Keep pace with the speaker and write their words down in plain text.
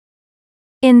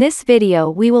In this video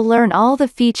we will learn all the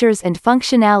features and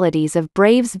functionalities of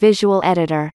Brave's visual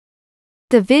editor.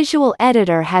 The visual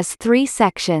editor has three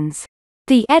sections.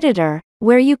 The editor,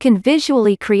 where you can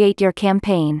visually create your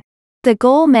campaign. The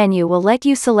goal menu will let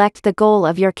you select the goal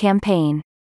of your campaign.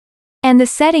 And the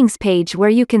settings page where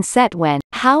you can set when,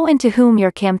 how and to whom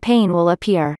your campaign will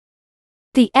appear.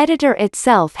 The editor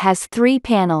itself has three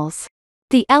panels.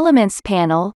 The Elements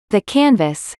panel, the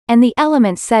Canvas, and the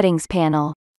Element Settings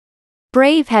panel.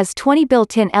 Brave has 20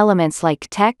 built-in elements like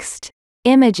text,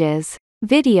 images,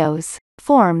 videos,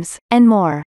 forms, and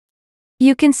more.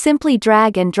 You can simply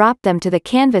drag and drop them to the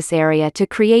canvas area to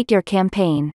create your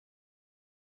campaign.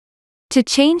 To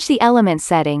change the element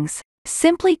settings,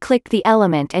 simply click the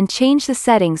element and change the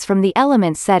settings from the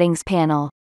Element Settings panel.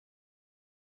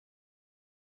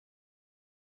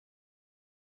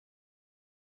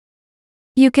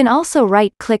 You can also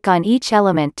right-click on each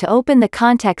element to open the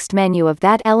context menu of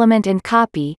that element and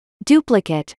copy,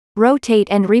 duplicate, rotate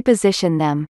and reposition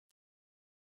them.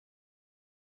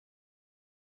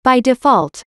 By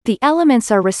default, the elements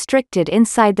are restricted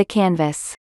inside the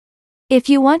canvas. If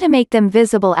you want to make them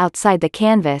visible outside the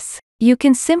canvas, you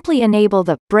can simply enable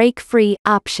the Break Free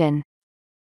option.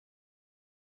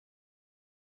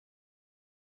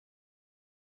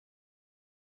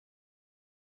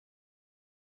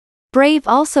 Brave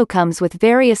also comes with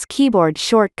various keyboard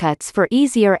shortcuts for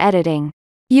easier editing.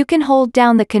 You can hold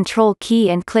down the Control key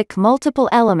and click multiple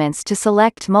elements to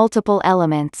select multiple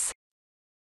elements.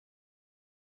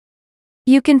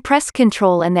 You can press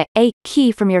Control and the A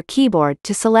key from your keyboard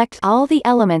to select all the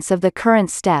elements of the current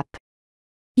step.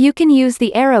 You can use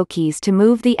the arrow keys to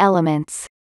move the elements.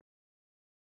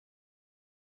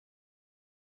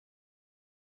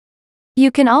 You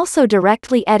can also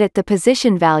directly edit the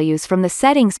position values from the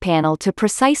Settings panel to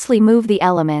precisely move the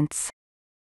elements.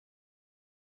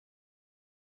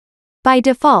 By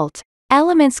default,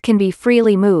 elements can be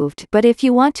freely moved, but if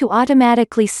you want to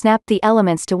automatically snap the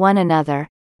elements to one another,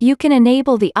 you can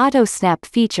enable the Auto Snap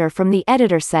feature from the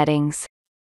editor settings.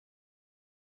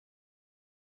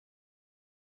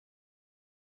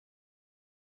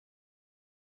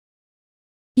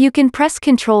 You can press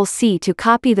Ctrl-C to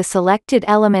copy the selected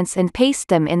elements and paste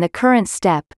them in the current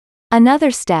step, another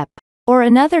step, or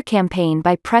another campaign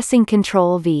by pressing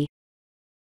Ctrl-V.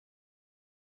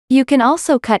 You can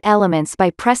also cut elements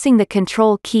by pressing the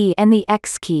Control key and the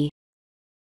X key.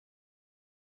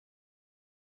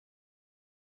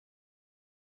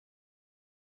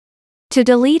 To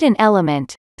delete an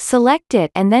element, select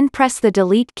it and then press the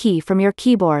Delete key from your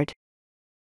keyboard.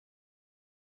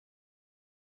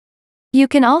 You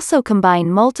can also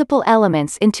combine multiple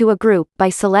elements into a group by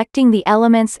selecting the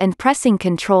elements and pressing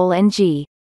Ctrl and G.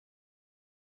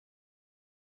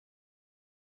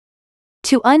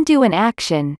 To undo an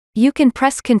action, you can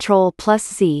press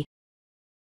Ctrl+Z.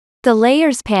 The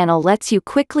Layers panel lets you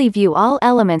quickly view all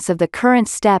elements of the current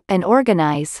step and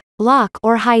organize, lock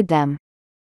or hide them.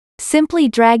 Simply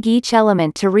drag each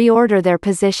element to reorder their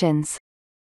positions.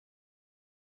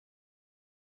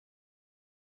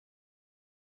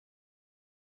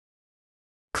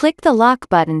 Click the Lock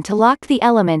button to lock the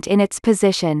element in its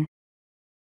position.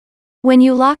 When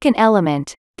you lock an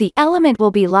element, the element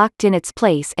will be locked in its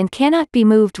place and cannot be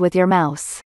moved with your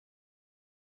mouse.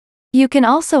 You can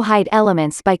also hide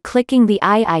elements by clicking the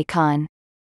eye icon.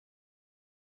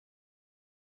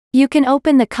 You can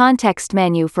open the context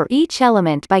menu for each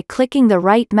element by clicking the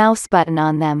right mouse button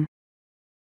on them.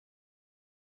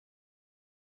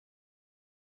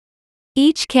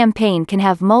 Each campaign can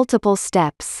have multiple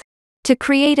steps. To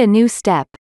create a new step,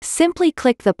 simply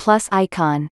click the plus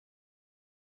icon.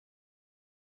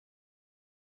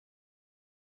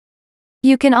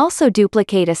 You can also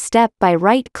duplicate a step by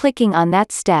right-clicking on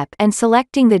that step and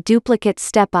selecting the Duplicate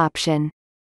Step option.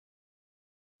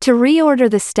 To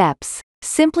reorder the steps,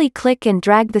 simply click and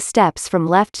drag the steps from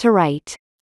left to right.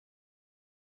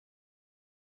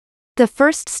 The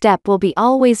first step will be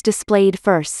always displayed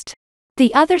first.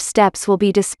 The other steps will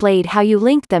be displayed how you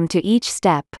link them to each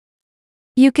step.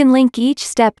 You can link each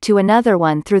step to another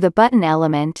one through the button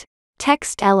element,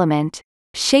 text element,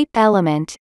 shape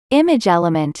element, image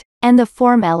element, and the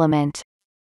form element.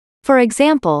 For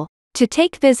example, to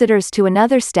take visitors to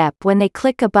another step when they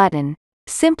click a button,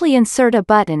 simply insert a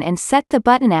button and set the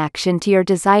button action to your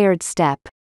desired step.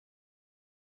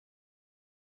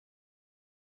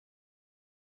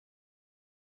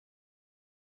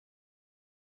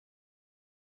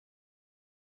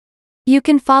 You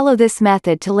can follow this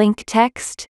method to link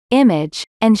text, image,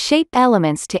 and shape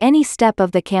elements to any step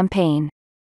of the campaign.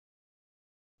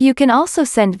 You can also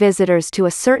send visitors to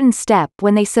a certain step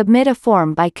when they submit a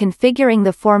form by configuring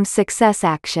the Form Success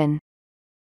action.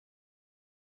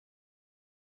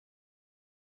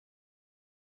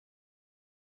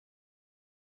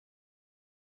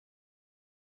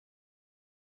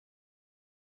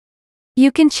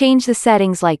 You can change the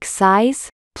settings like size,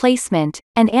 placement,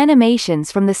 and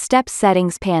animations from the Step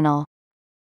Settings panel.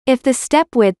 If the step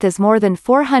width is more than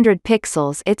 400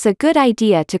 pixels, it's a good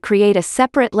idea to create a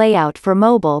separate layout for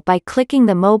mobile by clicking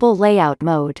the Mobile Layout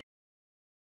mode.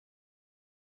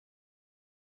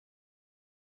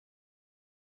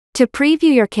 To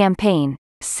preview your campaign,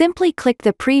 simply click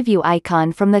the preview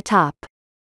icon from the top.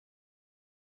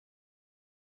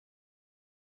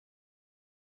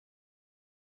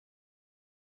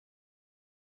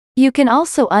 You can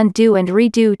also undo and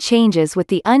redo changes with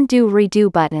the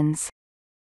Undo-Redo buttons.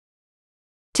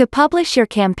 To publish your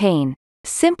campaign,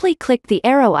 simply click the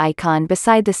arrow icon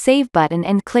beside the Save button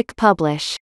and click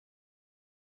Publish.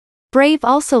 Brave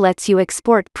also lets you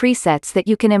export presets that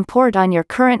you can import on your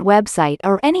current website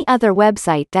or any other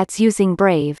website that's using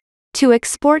Brave. To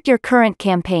export your current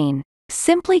campaign,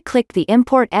 simply click the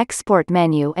Import/Export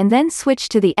menu and then switch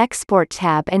to the Export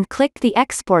tab and click the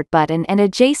Export button, and a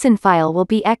JSON file will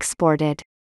be exported.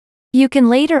 You can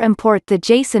later import the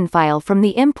JSON file from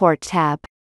the Import tab.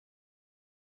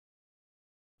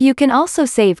 You can also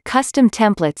save custom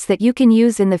templates that you can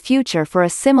use in the future for a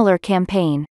similar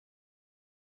campaign.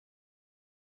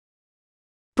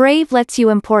 Brave lets you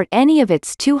import any of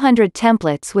its 200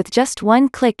 templates with just one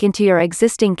click into your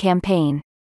existing campaign.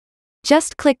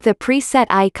 Just click the preset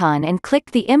icon and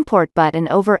click the Import button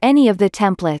over any of the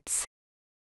templates.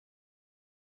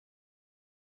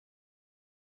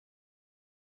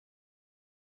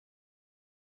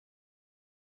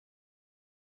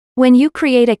 When you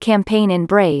create a campaign in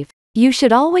Brave, you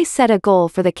should always set a goal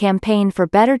for the campaign for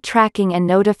better tracking and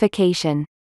notification.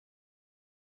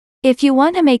 If you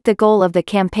want to make the goal of the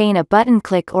campaign a button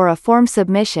click or a form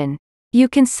submission, you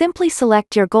can simply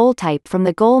select your goal type from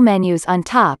the goal menus on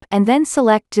top and then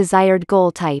select desired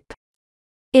goal type.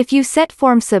 If you set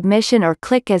form submission or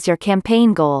click as your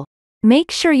campaign goal, make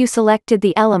sure you selected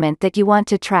the element that you want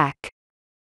to track.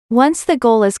 Once the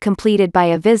goal is completed by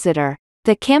a visitor,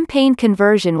 the campaign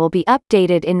conversion will be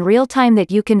updated in real time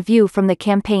that you can view from the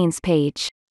campaigns page.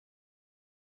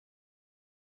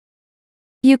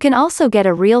 You can also get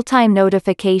a real-time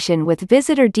notification with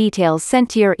visitor details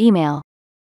sent to your email.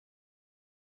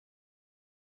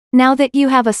 Now that you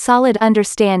have a solid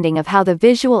understanding of how the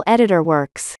visual editor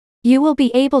works, you will be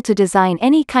able to design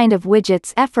any kind of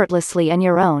widgets effortlessly on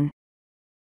your own.